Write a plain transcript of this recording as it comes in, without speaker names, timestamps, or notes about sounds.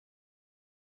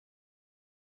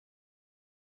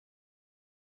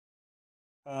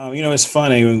It's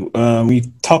funny. We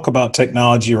talk about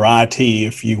technology or IT,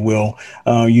 if you will.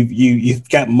 You've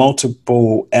got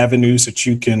multiple avenues that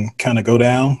you can kind of go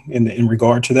down in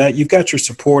regard to that. You've got your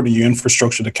support and your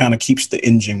infrastructure that kind of keeps the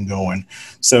engine going.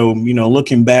 So,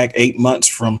 looking back 8 months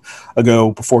from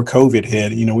ago before COVID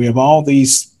hit, we have all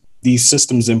these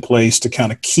systems in place to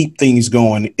kind of keep things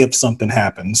going if something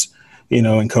happens.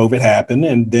 And COVID happened,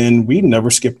 and then we never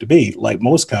skipped a beat, like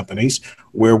most companies,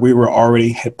 where we were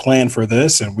already had planned for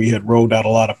this, and we had rolled out a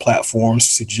lot of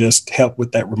platforms to just help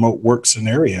with that remote work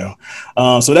scenario.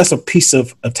 So that's a piece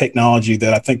of technology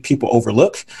that I think people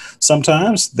overlook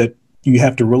sometimes. That you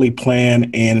have to really plan,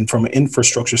 and from an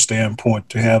infrastructure standpoint,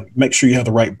 to have make sure you have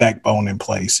the right backbone in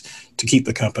place to keep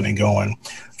the company going.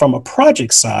 From a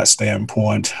project side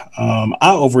standpoint,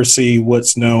 I oversee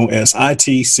what's known as IT,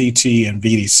 CT, and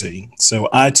VDC. So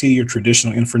IT, your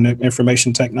traditional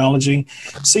information technology,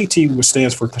 CT, which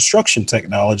stands for construction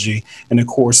technology, and of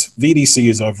course, VDC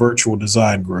is our virtual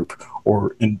design group,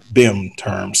 or in BIM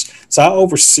terms. So I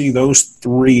oversee those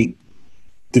three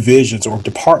divisions or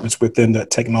departments within the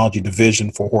technology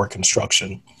division for Hoar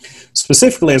Construction.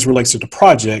 Specifically, as it relates to the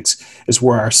projects, is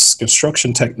where our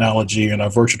construction technology and our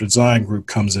virtual design group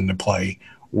comes into play,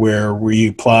 where we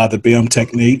apply the BIM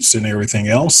techniques and everything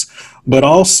else. But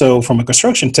also from a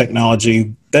construction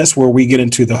technology, that's where we get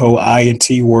into the whole INT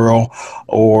world,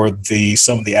 or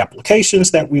some of the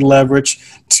applications that we leverage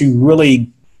to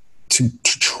really to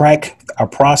track our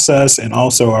process and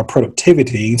also our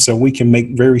productivity, so we can make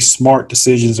very smart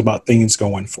decisions about things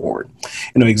going forward.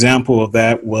 An example of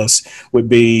that would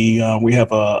be we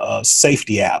have a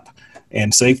safety app,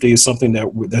 and safety is something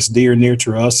that's dear and near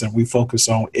to us, and we focus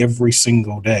on every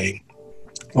single day,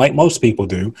 like most people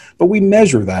do, but we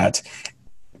measure that.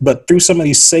 But through some of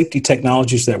these safety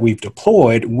technologies that we've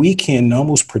deployed, we can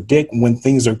almost predict when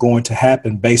things are going to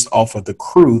happen based off of the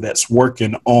crew that's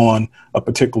working on a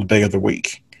particular day of the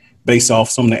week, based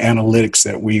off some of the analytics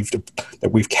that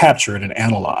we've captured and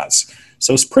analyzed.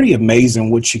 So it's pretty amazing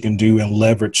what you can do and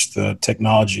leverage the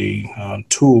technology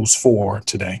tools for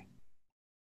today.